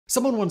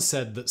Someone once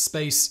said that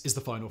space is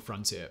the final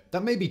frontier.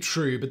 That may be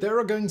true, but there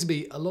are going to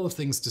be a lot of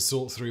things to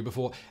sort through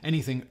before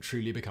anything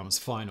truly becomes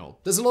final.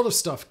 There's a lot of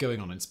stuff going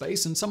on in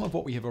space, and some of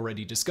what we have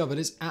already discovered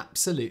is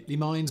absolutely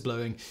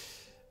mind-blowing.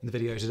 In the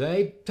video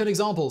today, 10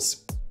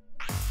 examples.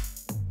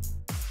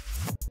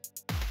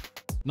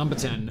 Number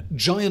 10.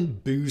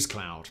 Giant booze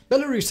cloud.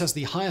 Belarus has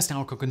the highest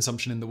alcohol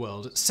consumption in the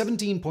world at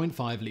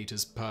 17.5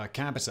 litres per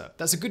capita.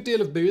 That's a good deal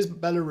of booze,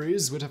 but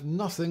Belarus would have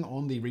nothing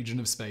on the region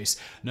of space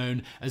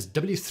known as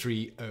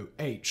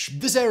W3OH.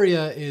 This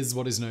area is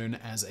what is known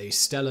as a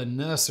stellar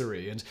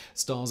nursery, and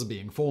stars are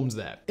being formed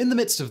there. In the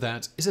midst of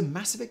that is a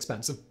massive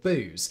expanse of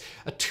booze,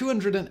 a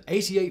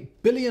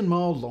 288 billion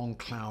mile long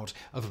cloud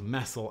of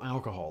methyl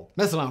alcohol.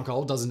 Methyl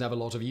alcohol doesn't have a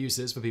lot of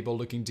uses for people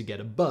looking to get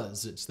a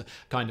buzz. It's the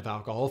kind of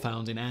alcohol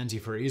found in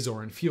antifreeze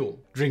or in fuel.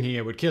 Drinking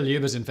it would kill you,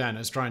 but in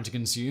fairness, trying to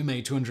consume a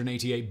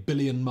 288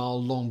 billion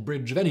mile long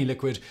bridge of any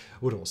liquid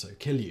would also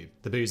kill you.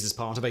 The booze is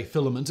part of a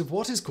filament of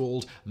what is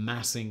called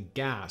massing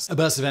gas, a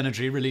burst of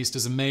energy released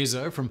as a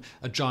maso from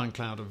a giant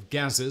cloud of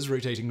gases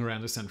rotating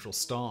around a central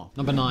star.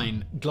 Number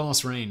 9.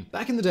 Glass rain.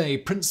 Back in the day,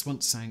 Prince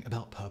once sang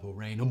about purple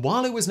rain, and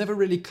while it was never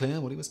really clear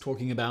what he was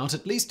talking about,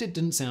 at least it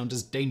didn't sound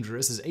as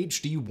dangerous as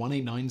HD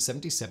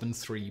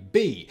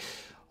 189773b.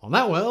 On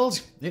that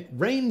world, it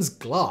rains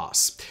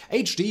glass.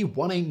 HD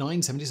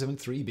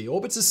 189773b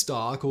orbits a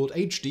star called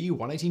HD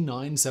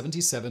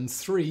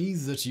 189773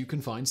 that you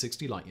can find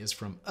 60 light years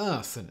from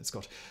Earth, and it's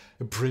got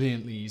a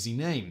brilliantly easy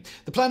name.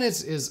 The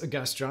planet is a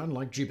gas giant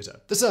like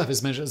Jupiter. The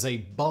surface measures a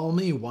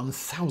balmy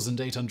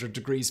 1,800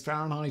 degrees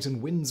Fahrenheit,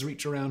 and winds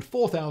reach around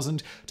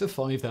 4,000 to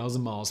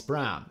 5,000 miles per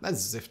hour.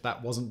 As if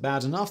that wasn't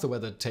bad enough, the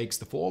weather takes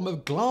the form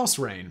of glass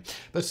rain.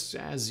 But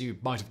as you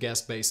might have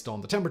guessed based on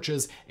the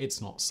temperatures,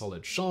 it's not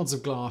solid shards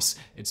of glass,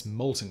 it's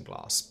molten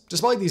glass.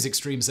 Despite these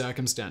extreme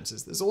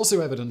circumstances, there's also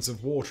evidence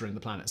of water in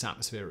the planet's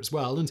atmosphere as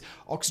well, and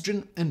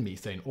oxygen and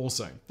methane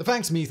also. The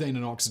fact methane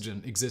and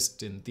oxygen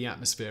exist in the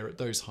atmosphere at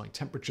those high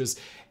temperatures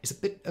is a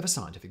bit of a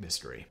scientific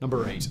mystery.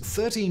 Number 8.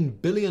 13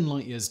 billion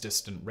light years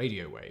distant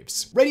radio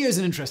waves. Radio is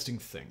an interesting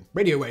thing.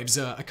 Radio waves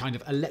are a kind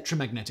of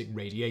electromagnetic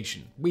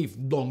radiation. We've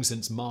long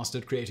since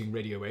mastered creating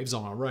radio waves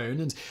on our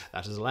own, and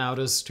that has allowed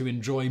us to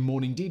enjoy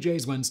morning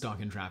DJs when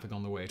stuck in traffic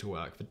on the way to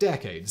work for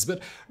decades.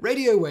 But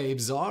radio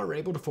waves are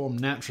able to form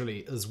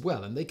naturally as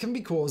well, and they can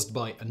be caused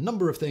by a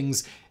number of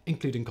things,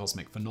 including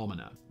cosmic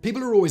phenomena.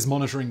 People are always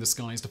monitoring the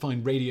skies to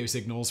find radio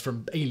signals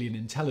from alien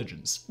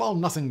intelligence. While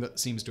nothing that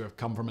seems to have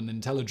come from an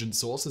intelligent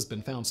source has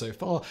been found so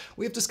far,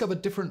 we have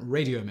discovered different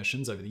radio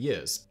emissions over the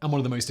years. And one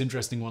of the most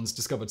interesting ones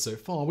discovered so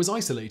far was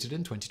isolated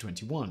in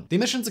 2021. The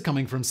emissions are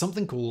coming from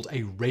something called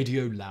a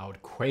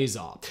radio-loud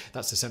quasar.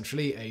 That's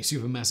essentially a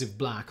supermassive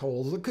black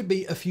hole that could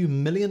be a few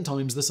million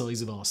times the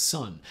size of our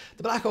sun.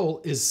 The black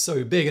hole is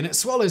so big and it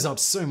swallows up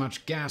so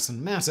much gas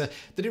and matter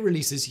that it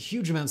releases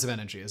huge amounts of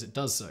energy as it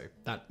does so.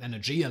 That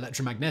energy,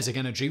 electromagnetic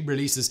energy,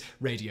 releases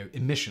radio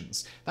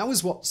emissions. That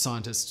was what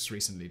scientists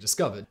recently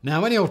discovered.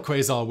 Now, any old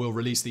quasar will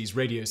release these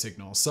radio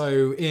signals,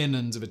 so in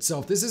and of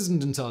itself, this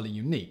isn't entirely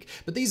unique,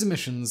 but these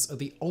emissions are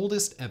the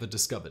oldest ever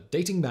discovered,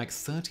 dating back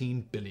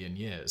 13 billion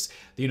years.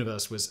 The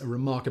universe was a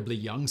remarkably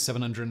young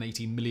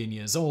 780 million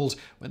years old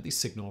when these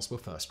signals were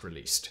first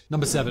released.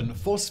 Number 7.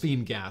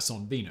 Phosphine gas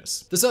on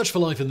Venus. The search for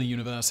life in the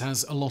universe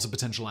has a lot of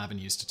potential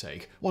avenues to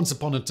take. Once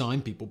upon a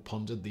time, people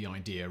pondered the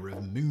idea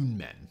of moon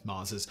men.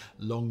 Mars has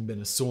long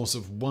been a source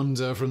of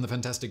wonder, from the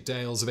fantastic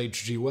tales of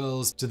H.G.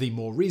 Wells to the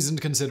more recent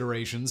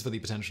considerations for the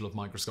potential of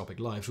microscopic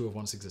life to have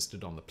once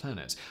existed on the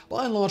planet.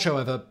 By and large,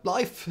 however,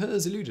 life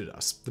has eluded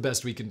us. The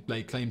best we can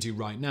lay claim to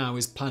right now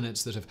is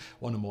planets that have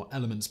one or more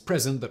elements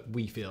present that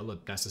we feel are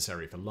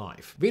necessary for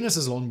life. Venus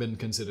has long been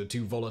considered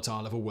too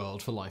volatile of a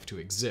world for life to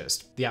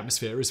exist. The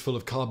atmosphere is full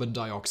of carbon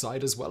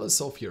dioxide as well as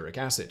sulfuric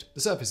acid.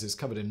 The surface is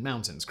covered in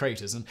mountains,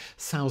 craters, and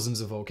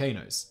thousands of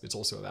volcanoes. It's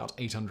also about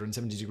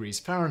 870 degrees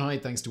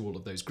Fahrenheit thanks to all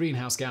of those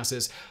greenhouse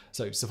gases,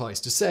 so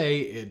suffice to say,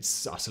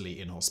 it's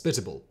utterly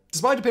inhospitable.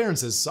 Despite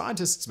appearances,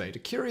 scientists made a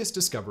curious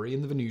discovery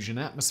in the Venusian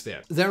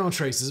atmosphere. There are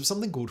traces of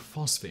something called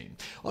phosphine.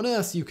 On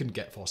Earth, you can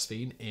get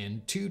phosphine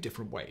in two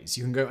different ways.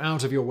 You can go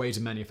out of your way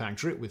to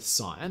manufacture it with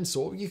science,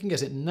 or you can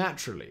get it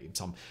naturally.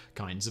 Some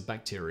kinds of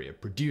bacteria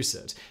produce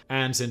it.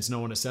 And since no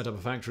one has set up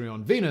a factory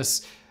on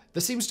Venus, there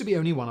seems to be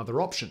only one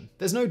other option.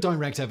 There's no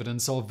direct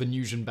evidence of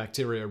Venusian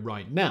bacteria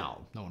right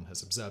now. No one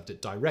has observed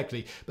it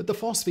directly, but the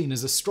phosphine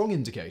is a strong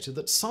indicator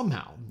that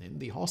somehow, in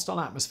the hostile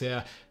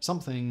atmosphere,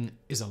 something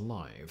is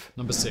alive.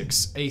 Number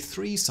 6. A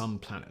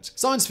ThreeSun Planet.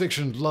 Science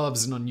fiction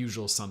loves an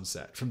unusual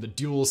sunset. From the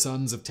dual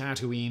suns of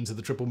Tatooine to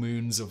the triple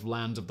moons of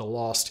Land of the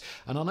Lost,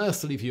 an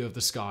unearthly view of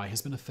the sky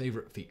has been a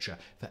favorite feature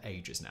for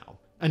ages now.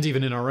 And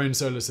even in our own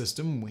solar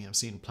system, we have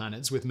seen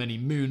planets with many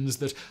moons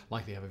that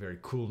likely have a very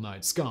cool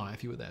night sky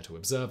if you were there to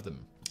observe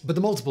them. But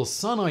the multiple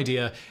sun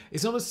idea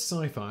is not as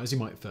sci-fi as you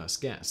might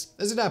first guess.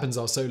 As it happens,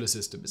 our solar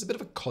system is a bit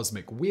of a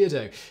cosmic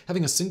weirdo.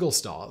 Having a single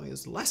star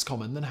is less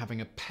common than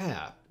having a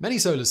pair. Many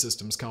solar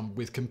systems come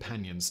with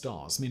companion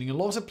stars, meaning a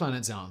lot of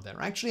planets out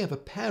there actually have a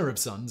pair of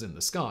suns in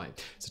the sky.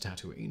 So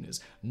Tatooine is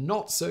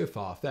not so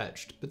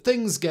far-fetched. But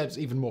things get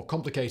even more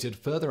complicated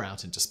further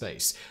out into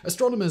space.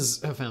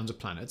 Astronomers have found a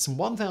planet some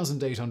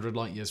 1,800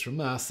 light-years from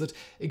Earth that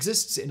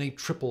exists in a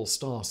triple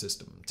star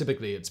system.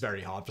 Typically, it's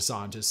very hard for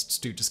scientists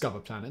to discover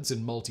planets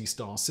in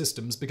multi-star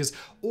systems because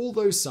all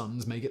those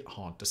suns make it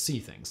hard to see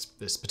things.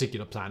 This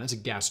particular planet, a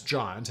gas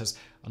giant, has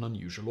an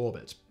unusual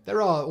orbit.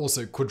 There are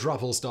also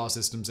quadruple star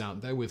systems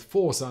out there with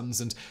 4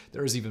 suns, and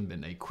there has even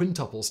been a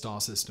quintuple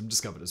star system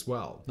discovered as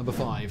well. Number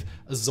 5,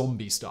 a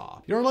zombie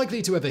star. You're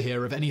unlikely to ever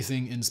hear of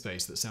anything in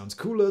space that sounds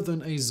cooler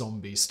than a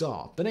zombie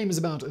star. The name is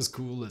about as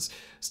cool as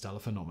stellar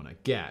phenomena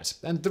get.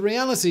 And the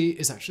reality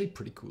is actually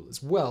pretty cool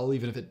as well,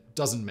 even if it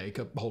doesn't make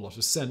a whole lot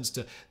of sense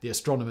to the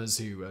astronomers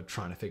who are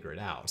trying to figure it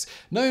out.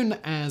 Known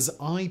as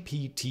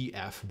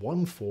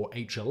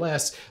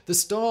IPTF14HLS, the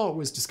star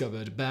was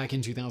discovered back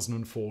in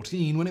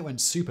 2014 when it went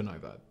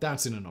supernova.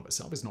 That in and of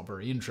itself is not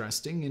very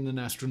interesting in an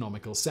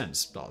astronomical sense.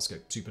 Stars go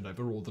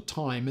supernova all the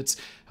time, it's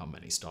how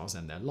many stars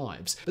end their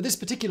lives. But this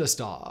particular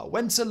star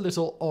went a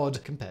little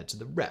odd compared to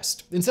the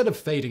rest. Instead of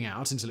fading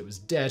out until it was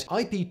dead,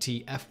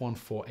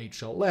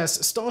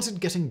 IPTF14HLS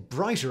started getting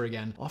brighter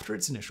again after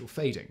its initial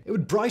fading. It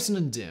would brighten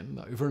and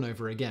dim over and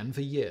over again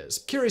for years.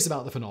 Curious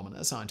about the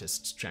phenomena,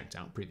 scientists checked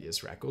out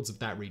previous records of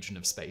that region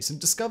of space and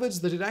discovered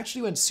that it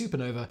actually went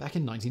supernova back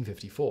in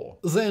 1954.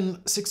 Then,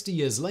 60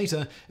 years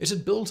later, it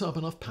had built up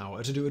enough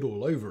power to do it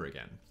all over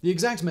again. The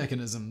exact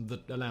mechanism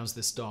that allows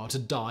this star to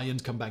die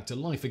and come back to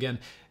life again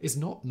is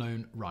not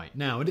known right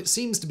now, and it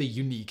seems to be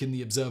unique in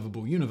the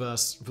observable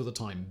universe for the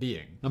time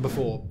being. Number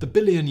 4, the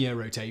BillionYear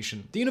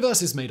Rotation. The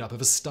universe is made up of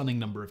a stunning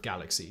number of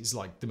galaxies.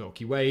 Like the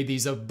Milky Way,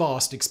 these are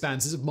vast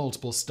expanses of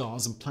multiple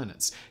stars and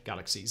planets.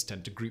 Galaxies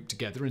tend to group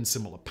together in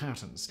similar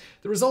patterns.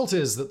 The result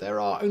is that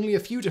there are only a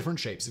few different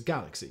shapes of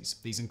galaxies.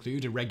 These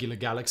include irregular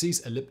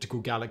galaxies,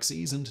 elliptical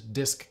galaxies, and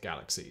disk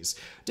galaxies.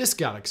 Disk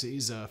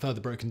galaxies are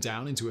further broken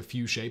down into a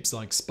few shapes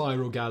like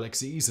spiral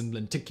galaxies and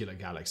lenticular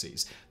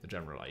galaxies. The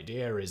general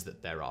idea is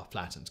that there are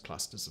flattened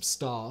clusters of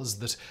stars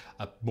that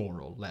are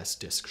more or less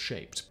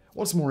disk-shaped.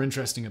 What's more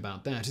interesting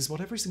about that is what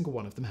every single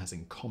one of them has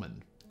in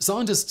common.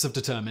 Scientists have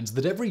determined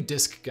that every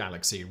disk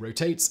galaxy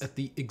rotates at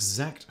the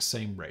exact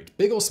same rate.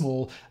 Big or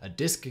small, a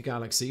disk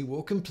galaxy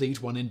will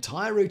complete one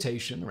entire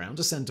rotation around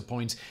a center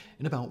point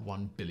in about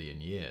 1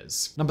 billion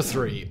years. Number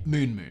 3,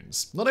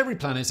 moons. Not every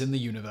planet in the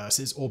universe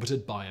is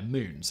orbited by a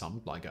moon.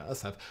 Some, like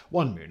Earth, have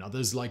one moon.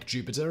 Others, like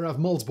Jupiter, have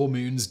multiple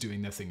moons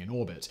doing their thing in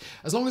orbit.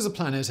 As long as a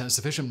planet has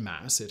sufficient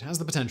mass, it has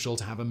the potential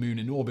to have a moon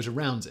in orbit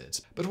around it.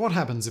 But what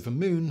happens if a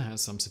moon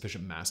has some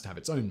sufficient mass to have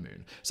its own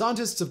moon?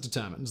 Scientists have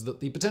determined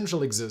that the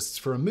potential exists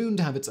for a moon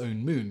to have its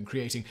own moon,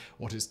 creating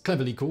what is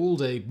cleverly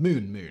called a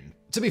moon-moon.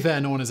 To be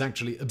fair, no one has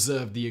actually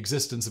observed the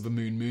existence of a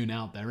moon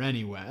out there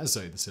anywhere,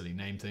 so the silly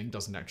name thing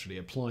doesn't actually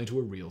apply to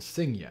a real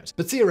thing yet.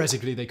 But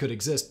theoretically they could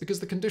exist because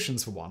the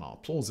conditions for one are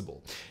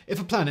plausible.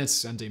 If a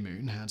planet and a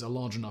moon had a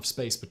large enough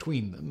space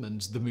between them,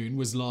 and the moon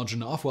was large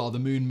enough while the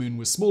moon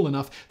was small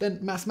enough, then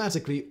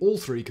mathematically all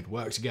three could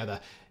work together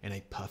in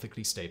a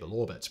perfectly stable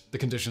orbit. The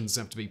conditions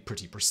have to be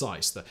pretty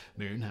precise. The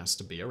moon has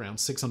to be around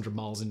 600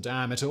 miles in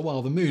diameter,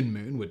 while the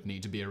moon would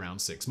need to be around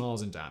 6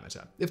 miles in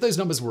diameter. If those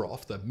numbers were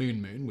off, the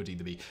moon would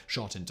either be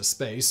shot into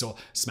space or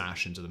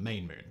smash into the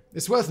main moon.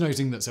 It's worth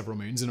noting that several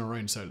moons in our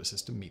own solar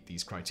system meet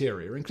these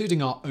criteria,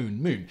 including our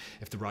own moon.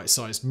 If the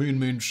right-sized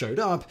moon showed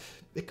up,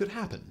 it could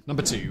happen.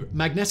 Number 2,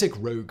 magnetic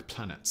rogue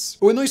planets.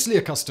 We're mostly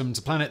accustomed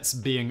to planets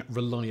being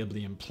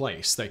reliably in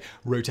place. They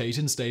rotate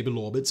in stable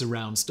orbits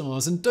around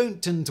stars and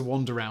don't tend to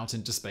wander out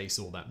into space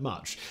all that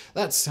much.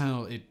 That's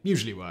how it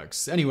usually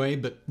works anyway,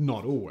 but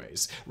not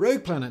always.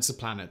 Rogue planets are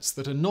planets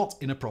that are not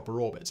in a proper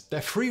orbit. They're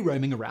free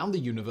roaming around the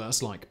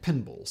universe like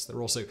pinballs.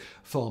 They're also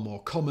far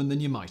more common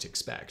than you might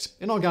expect.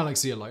 In our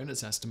galaxy alone,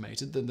 it's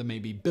estimated that there may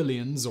be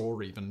billions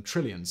or even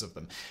trillions of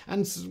them.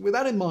 And with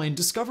that in mind,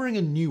 discovering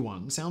a new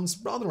one sounds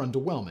rather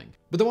underwhelming.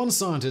 But the one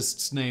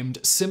scientists named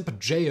SIMP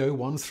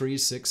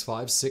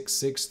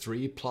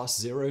J01365663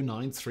 plus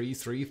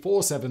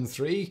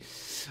 0933473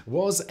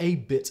 was a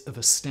bit of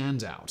a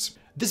standout.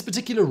 This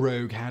particular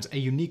rogue had a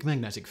unique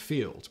magnetic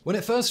field. When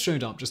it first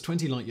showed up just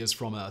 20 light-years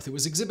from Earth, it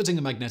was exhibiting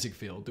a magnetic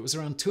field that was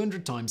around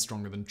 200 times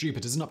stronger than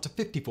Jupiter's and up to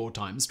 54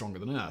 times stronger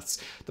than Earth's.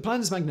 The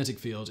planet's magnetic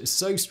field is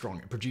so strong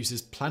it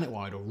produces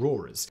planet-wide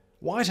auroras.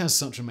 Why it has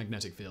such a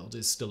magnetic field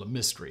is still a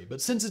mystery,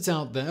 but since it's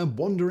out there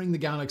wandering the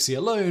galaxy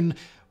alone,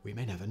 we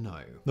may never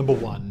know. Number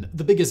 1.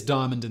 The biggest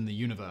diamond in the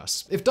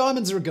universe. If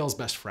diamonds are a girl's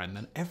best friend,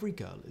 then every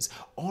girl is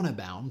honor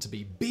bound to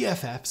be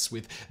BFFs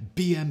with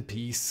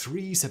BMP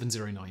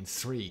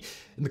 37093.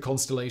 In the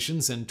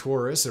constellation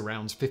Centaurus,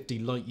 around 50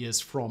 light-years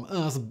from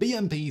Earth,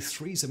 BMP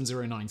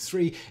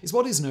 37093 is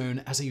what is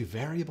known as a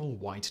variable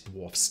white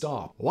dwarf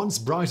star. Once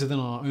brighter than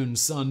our own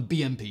sun,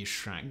 BMP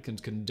shrank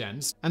and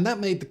condensed, and that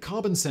made the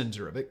carbon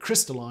center of it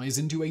crystallize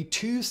into a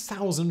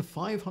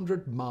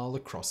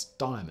 2,500-mile-across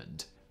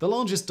diamond. The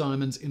largest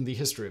diamond in the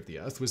history of the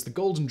Earth was the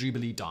Golden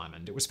Jubilee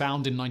Diamond. It was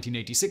found in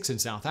 1986 in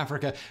South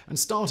Africa and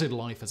started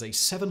life as a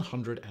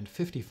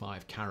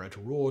 755-carat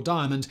raw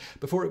diamond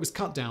before it was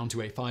cut down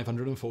to a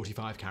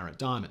 545-carat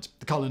diamond.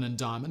 The Cullinan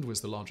Diamond was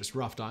the largest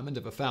rough diamond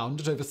ever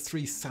found at over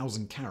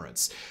 3,000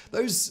 carats.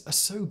 Those are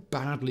so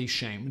badly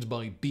shamed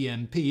by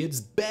BMP, it's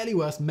barely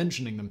worth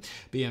mentioning them.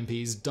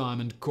 BMP's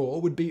diamond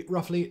core would be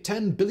roughly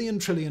 10 billion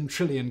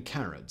trillion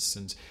carats,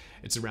 and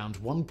it's around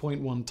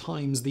 1.1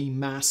 times the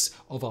mass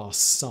of our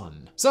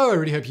sun. So I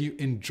really hope you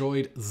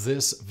enjoyed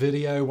this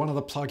video. One other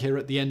plug here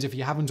at the end. If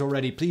you haven't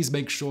already, please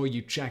make sure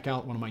you check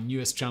out one of my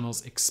newest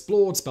channels,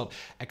 Explored, spelled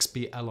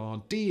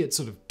XPLRD. It's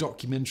sort of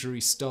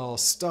documentary style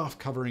stuff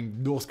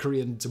covering North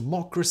Korean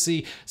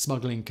democracy,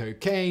 smuggling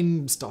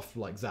cocaine, stuff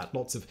like that.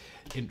 Lots of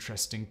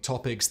interesting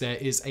topics. There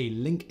is a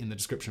link in the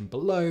description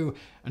below,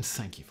 and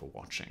thank you for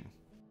watching.